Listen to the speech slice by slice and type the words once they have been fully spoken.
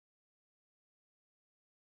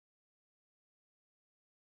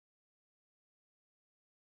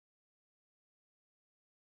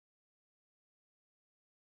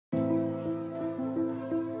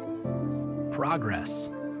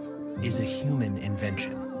Progress is a human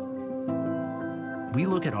invention. We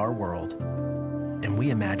look at our world and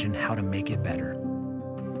we imagine how to make it better.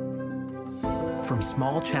 From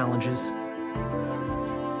small challenges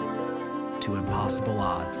to impossible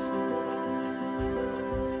odds.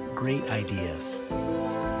 Great ideas.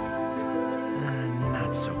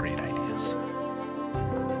 Not so great ideas.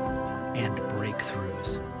 And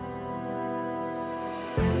breakthroughs.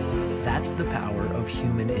 That's the power of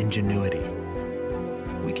human ingenuity.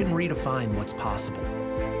 We can redefine what's possible.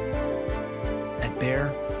 At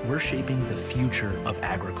Bayer, we're shaping the future of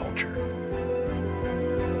agriculture.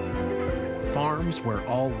 Farms where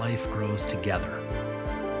all life grows together.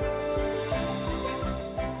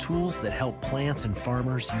 Tools that help plants and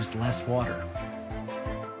farmers use less water.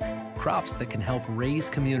 Crops that can help raise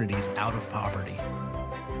communities out of poverty.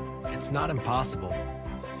 It's not impossible,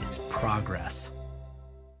 it's progress.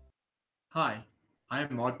 Hi, I am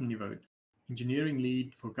Nieuwoudt, Engineering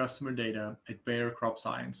Lead for Customer Data at Bayer Crop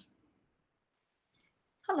Science.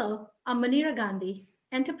 Hello, I'm Munira Gandhi,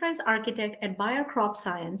 Enterprise Architect at Bayer Crop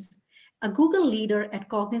Science, a Google leader at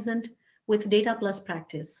Cognizant with Data Plus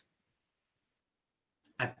practice.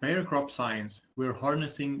 At Bayer Crop Science, we're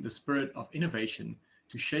harnessing the spirit of innovation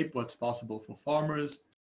to shape what's possible for farmers,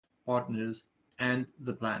 partners, and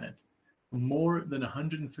the planet. For more than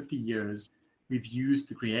 150 years, we've used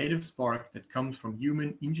the creative spark that comes from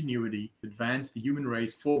human ingenuity to advance the human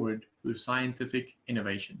race forward through scientific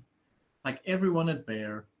innovation. Like everyone at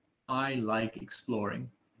Bayer, I like exploring.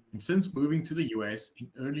 And since moving to the US in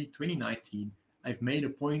early 2019, I've made a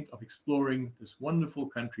point of exploring this wonderful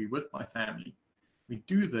country with my family. We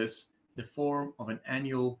do this in the form of an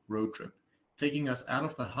annual road trip, taking us out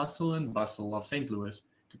of the hustle and bustle of St. Louis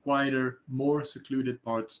to quieter, more secluded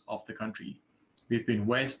parts of the country. We've been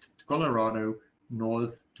west to Colorado,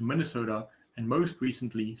 north to Minnesota, and most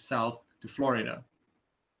recently south to Florida.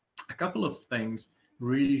 A couple of things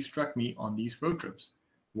really struck me on these road trips.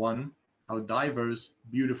 One, how diverse,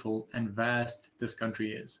 beautiful, and vast this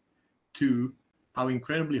country is. Two, how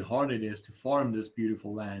incredibly hard it is to farm this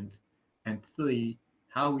beautiful land. And three,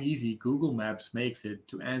 how easy Google Maps makes it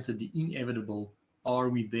to answer the inevitable "are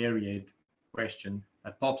we there yet?" question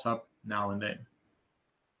that pops up now and then.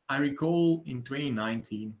 I recall in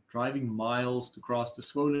 2019 driving miles to cross the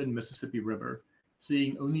swollen Mississippi River,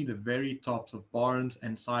 seeing only the very tops of barns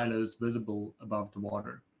and silos visible above the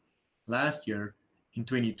water. Last year, in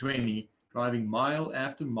 2020, driving mile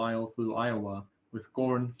after mile through Iowa with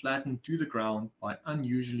corn flattened to the ground by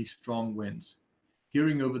unusually strong winds,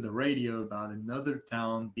 hearing over the radio about another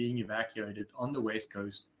town being evacuated on the West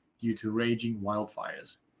Coast due to raging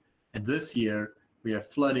wildfires. And this year, we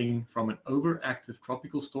have flooding from an overactive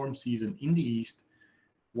tropical storm season in the east,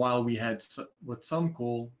 while we had what some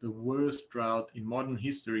call the worst drought in modern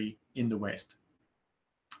history in the west.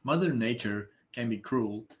 Mother Nature can be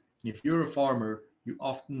cruel, and if you're a farmer, you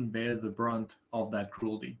often bear the brunt of that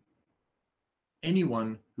cruelty.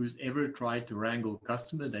 Anyone who's ever tried to wrangle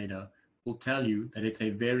customer data will tell you that it's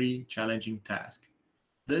a very challenging task.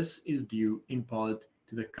 This is due in part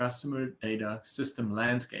to the customer data system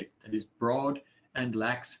landscape that is broad and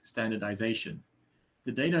lacks standardization.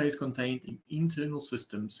 The data is contained in internal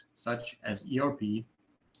systems such as ERP,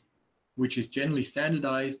 which is generally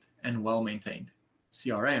standardized and well maintained,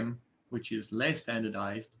 CRM, which is less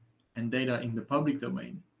standardized, and data in the public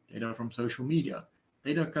domain, data from social media,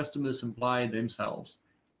 data customers supply themselves,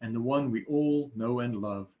 and the one we all know and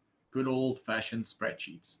love, good old-fashioned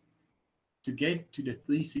spreadsheets. To get to the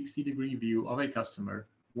 360-degree view of a customer,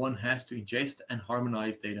 one has to ingest and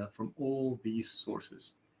harmonize data from all these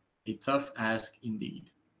sources. A tough ask indeed.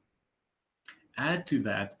 Add to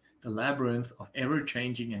that the labyrinth of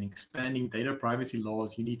ever-changing and expanding data privacy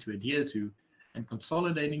laws you need to adhere to, and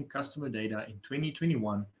consolidating customer data in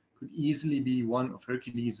 2021 could easily be one of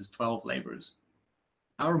Hercules' 12 labors.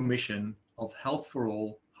 Our mission of health for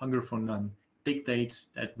all, hunger for none dictates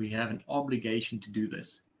that we have an obligation to do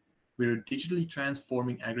this. We're digitally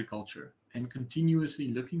transforming agriculture and continuously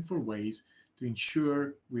looking for ways to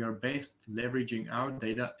ensure we are best leveraging our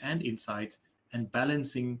data and insights and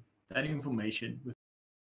balancing that information with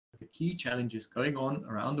the key challenges going on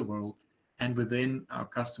around the world and within our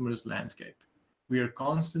customers' landscape. We are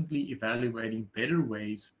constantly evaluating better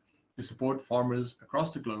ways to support farmers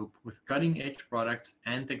across the globe with cutting-edge products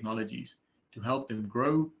and technologies to help them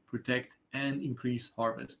grow, protect, and increase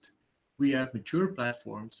harvest. We have mature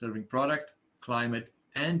platforms serving product, climate,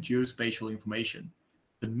 and geospatial information.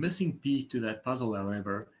 The missing piece to that puzzle,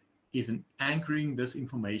 however, is an anchoring this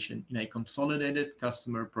information in a consolidated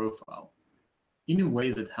customer profile in a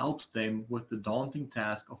way that helps them with the daunting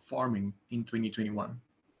task of farming in 2021.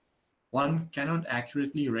 One cannot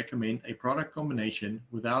accurately recommend a product combination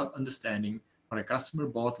without understanding what a customer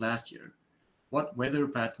bought last year, what weather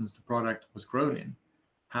patterns the product was grown in,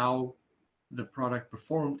 how the product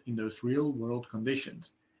performed in those real-world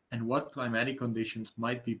conditions, and what climatic conditions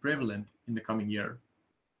might be prevalent in the coming year.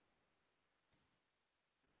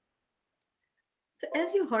 So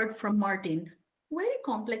as you heard from Martin, very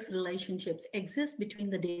complex relationships exist between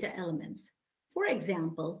the data elements. For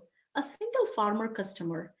example, a single farmer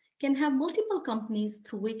customer can have multiple companies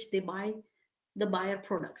through which they buy the buyer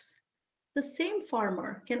products. The same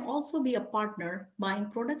farmer can also be a partner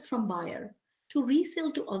buying products from buyer to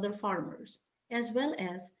resell to other farmers, as well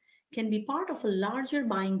as can be part of a larger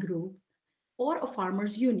buying group or a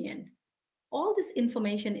farmers union. All this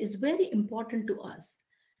information is very important to us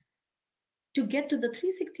to get to the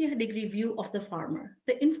 360-degree view of the farmer.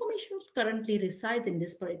 The information currently resides in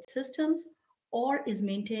disparate systems or is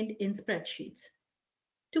maintained in spreadsheets.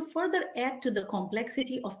 To further add to the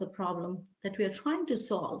complexity of the problem that we are trying to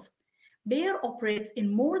solve, Bayer operates in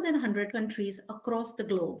more than 100 countries across the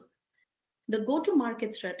globe. The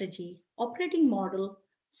go-to-market strategy, operating model,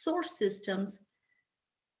 source systems,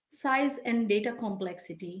 size and data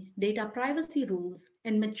complexity, data privacy rules,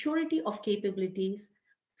 and maturity of capabilities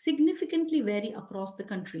significantly vary across the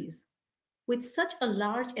countries. With such a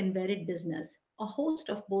large and varied business, a host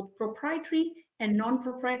of both proprietary and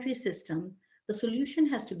non-proprietary systems, the solution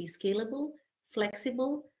has to be scalable,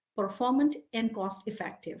 flexible, performant, and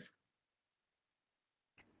cost-effective.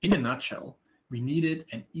 In a nutshell, we needed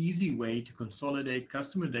an easy way to consolidate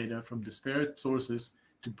customer data from disparate sources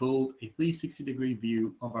to build a 360-degree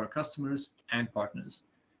view of our customers and partners.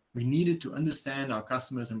 We needed to understand our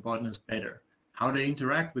customers and partners better, how they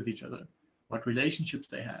interact with each other, what relationships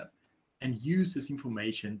they have, and use this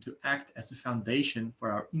information to act as a foundation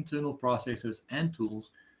for our internal processes and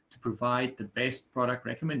tools to provide the best product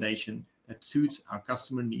recommendation that suits our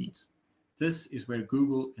customer needs. This is where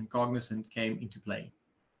Google and Cognizant came into play.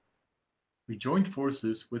 We joined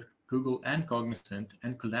forces with Google and Cognizant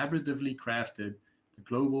and collaboratively crafted the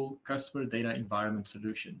global customer data environment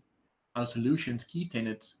solution. Our solution's key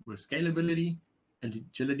tenets were scalability,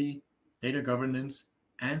 agility, data governance,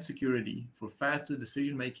 and security for faster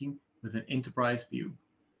decision-making with an enterprise view.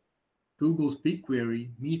 Google's BigQuery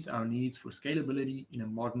meets our needs for scalability in a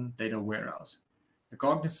modern data warehouse. The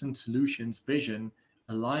Cognizant solution's vision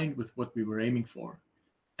aligned with what we were aiming for,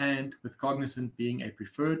 and with Cognizant being a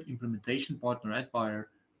preferred implementation partner at Bayer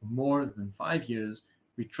for more than 5 years,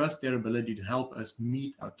 we trust their ability to help us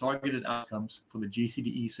meet our targeted outcomes for the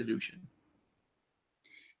GCDE solution.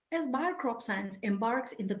 As Bayer Crop Science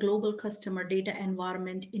embarks in the Global Customer Data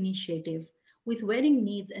Environment Initiative with varying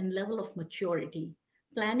needs and level of maturity,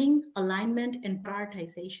 planning, alignment, and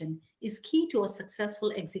prioritization is key to a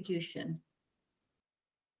successful execution.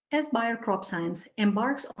 As Bayer Crop Science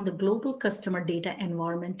embarks on the Global Customer Data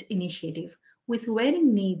Environment Initiative with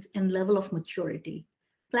varying needs and level of maturity,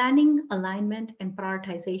 planning, alignment, and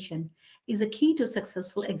prioritization is a key to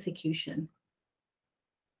successful execution.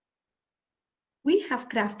 We have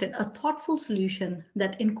crafted a thoughtful solution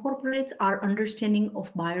that incorporates our understanding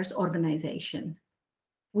of Bayer's organization.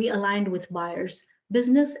 We aligned with Bayer's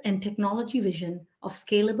business and technology vision of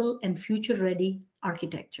scalable and future-ready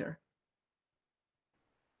architecture.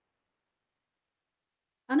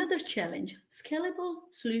 Another challenge, scalable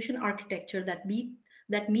solution architecture that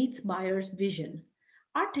meets Bayer's vision.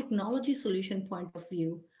 Our technology solution point of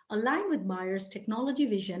view align with Bayer's technology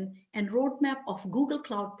vision and roadmap of Google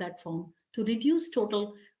Cloud Platform to reduce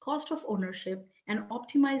total cost of ownership and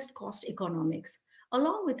optimized cost economics,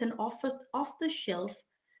 along with an off-the-shelf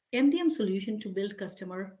MDM solution to build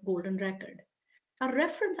customer golden record. Our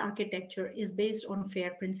reference architecture is based on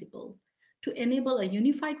FAIR principle to enable a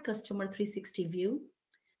unified customer 360 view,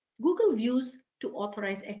 Google Views to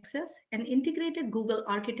authorize access, and integrated Google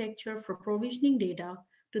architecture for provisioning data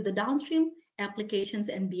to the downstream applications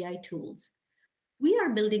and BI tools. We are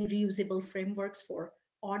building reusable frameworks for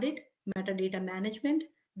audit, metadata management,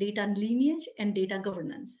 data lineage, and data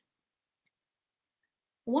governance.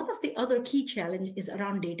 One of the other key challenges is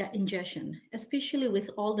around data ingestion, especially with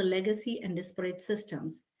all the legacy and disparate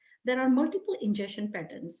systems. There are multiple ingestion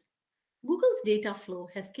patterns. Google's data flow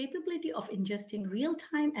has capability of ingesting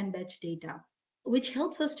real-time and batch data, which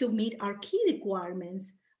helps us to meet our key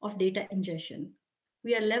requirements of data ingestion.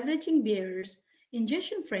 We are leveraging Bayer's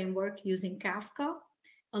ingestion framework using Kafka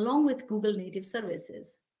along with Google native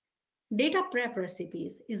services. Data prep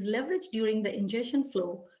recipes is leveraged during the ingestion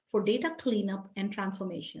flow for data cleanup and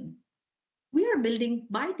transformation. We are building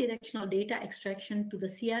bidirectional data extraction to the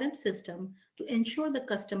CRM system to ensure the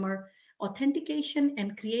customer authentication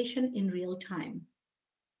and creation in real time.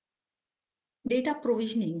 Data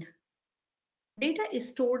provisioning. Data is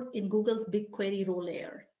stored in Google's BigQuery row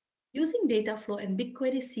layer. Using Dataflow and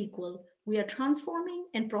BigQuery SQL, we are transforming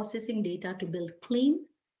and processing data to build clean,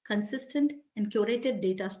 consistent, and curated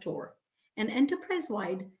data store, an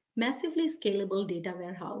enterprise-wide, massively scalable data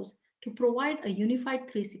warehouse to provide a unified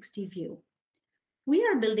 360 view. We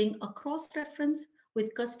are building a cross-reference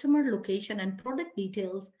with customer location and product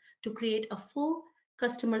details to create a full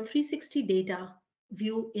customer 360 data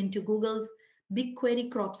view into Google's BigQuery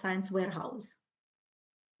Crop Science warehouse.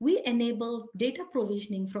 We enable data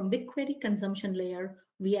provisioning from BigQuery consumption layer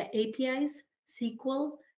via APIs,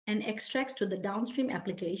 SQL, and extracts to the downstream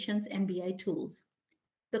applications and BI tools.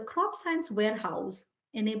 The Crop Science warehouse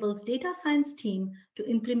enables data science team to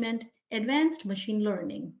implement advanced machine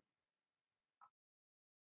learning.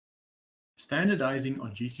 Standardizing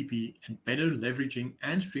on GCP and better leveraging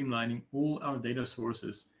and streamlining all our data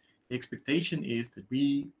sources, the expectation is that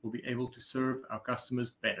we will be able to serve our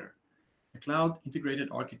customers better. The cloud integrated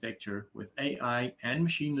architecture with AI and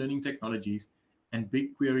machine learning technologies and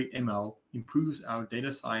BigQuery ML improves our data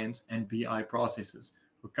science and BI processes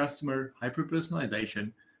for customer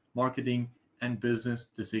hyperpersonalization, marketing, and business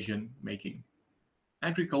decision making.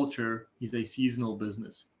 Agriculture is a seasonal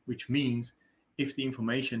business, which means if the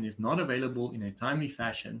information is not available in a timely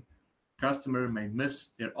fashion, the customer may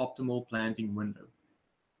miss their optimal planting window.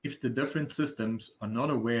 If the different systems are not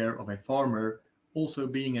aware of a farmer also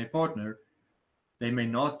being a partner, they may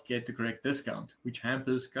not get the correct discount, which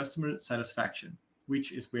hampers customer satisfaction,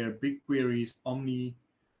 which is where BigQuery's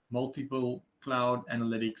multiple cloud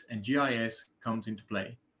analytics and GIS comes into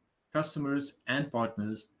play. Customers and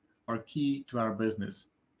partners are key to our business,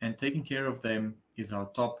 and taking care of them is our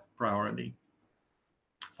top priority.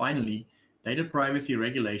 Finally, data privacy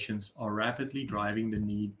regulations are rapidly driving the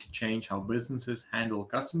need to change how businesses handle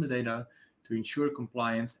customer data to ensure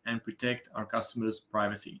compliance and protect our customers'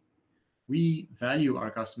 privacy. We value our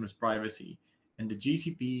customers' privacy, and the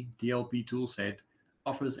GCP DLP toolset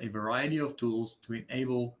offers a variety of tools to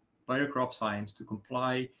enable Bayer Crop Science to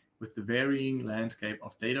comply with the varying landscape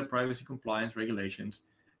of data privacy compliance regulations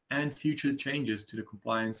and future changes to the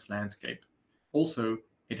compliance landscape. Also,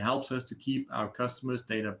 it helps us to keep our customers'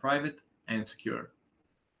 data private and secure.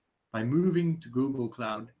 By moving to Google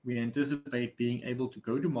Cloud, we anticipate being able to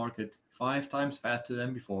go to market 5 times faster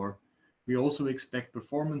than before. We also expect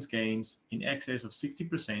performance gains in excess of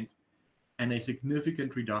 60% and a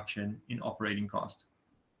significant reduction in operating cost.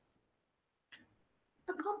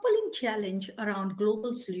 A compelling challenge around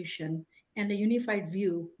global solution and a unified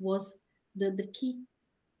view was the key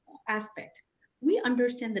aspect. We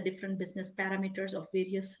understand the different business parameters of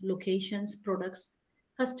various locations, products,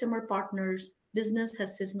 customer partners. Business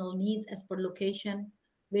has seasonal needs as per location,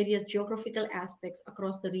 various geographical aspects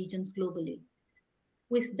across the regions globally.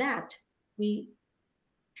 With that, we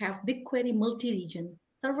have BigQuery multi-region,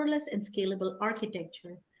 serverless and scalable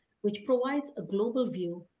architecture, which provides a global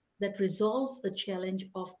view that resolves the challenge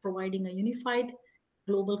of providing a unified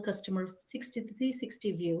global customer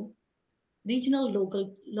 360 view. Regional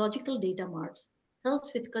logical data marts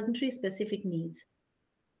helps with country-specific needs.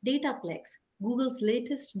 Dataplex, Google's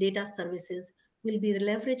latest data services, will be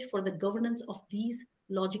leveraged for the governance of these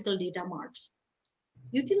logical data marts.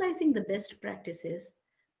 Utilizing the best practices,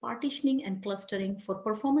 partitioning and clustering for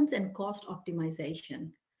performance and cost optimization.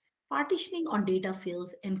 Partitioning on data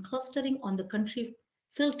fields and clustering on the country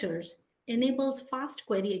filters enables fast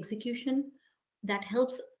query execution that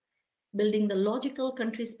helps building the logical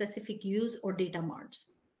country-specific use or data marts.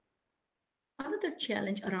 Another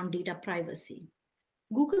challenge around data privacy.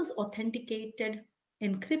 Google's Authenticated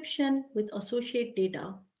Encryption with Associate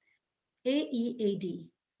Data, AEAD,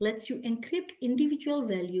 lets you encrypt individual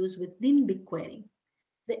values within BigQuery.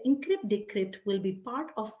 The encrypt-decrypt will be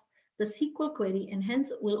part of the SQL query and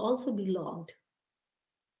hence will also be logged.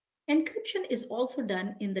 Encryption is also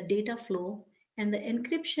done in the data flow, and the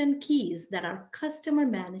encryption keys that are customer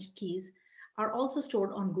managed keys are also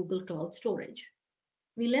stored on Google Cloud Storage.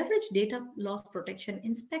 We leverage data loss protection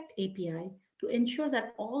inspect API to ensure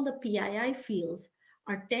that all the PII fields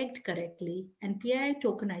are tagged correctly and PII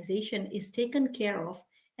tokenization is taken care of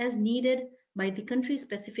as needed by the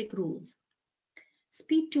country-specific rules.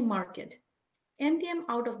 Speed to market. MDM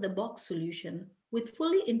out-of-the-box solution with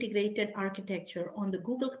fully integrated architecture on the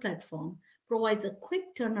Google platform provides a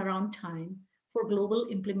quick turnaround time for global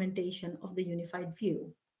implementation of the unified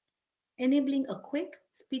view, enabling a quick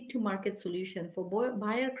speed-to-market solution for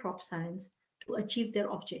Bayer Crop Science to achieve their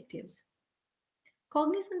objectives.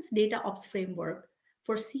 Cognizant's DataOps framework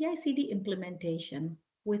for CI/CD implementation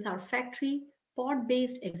with our factory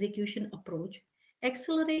pod-based execution approach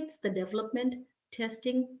accelerates the development,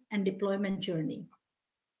 testing, and deployment journey.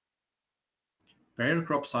 Bayer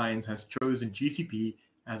Crop Science has chosen GCP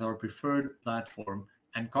as our preferred platform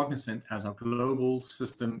and Cognizant as our global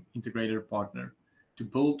system integrator partner to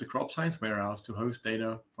build the crop science warehouse to host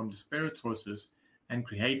data from disparate sources and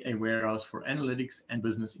create a warehouse for analytics and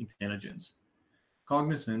business intelligence.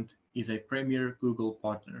 Cognizant is a premier Google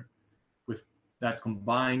partner that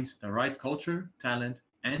combines the right culture, talent,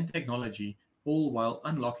 and technology, all while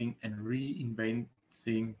unlocking and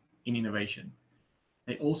reinventing in innovation.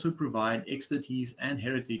 They also provide expertise and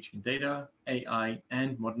heritage in data, AI,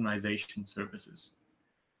 and modernization services.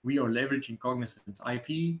 We are leveraging Cognizant's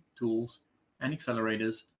IP, tools, and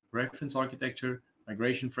accelerators, reference architecture,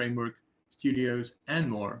 migration framework, studios, and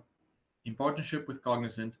more. In partnership with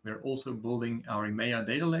Cognizant, we are also building our EMEA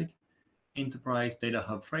data lake, enterprise data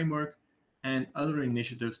hub framework, and other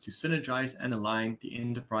initiatives to synergize and align the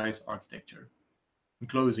enterprise architecture. In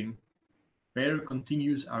closing, Bayer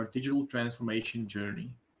continues our digital transformation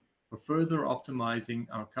journey. We're further optimizing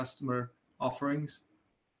our customer offerings.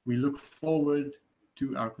 We look forward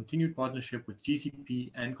to our continued partnership with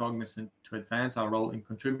GCP and Cognizant to advance our role in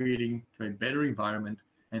contributing to a better environment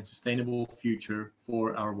and sustainable future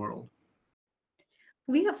for our world.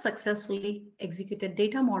 We have successfully executed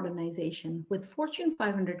data modernization with Fortune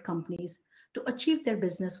 500 companies to achieve their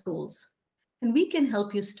business goals. And we can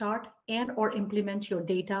help you start and/or implement your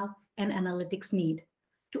data and analytics need.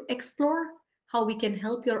 To explore how we can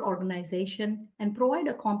help your organization and provide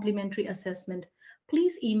a complimentary assessment,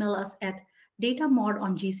 please email us at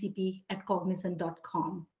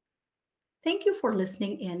datamodongcp@cognizant.com. Thank you for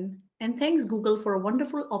listening in, and thanks Google for a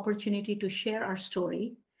wonderful opportunity to share our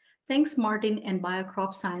story. Thanks Martin and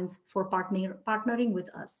BioCrop Science for partnering with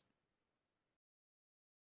us.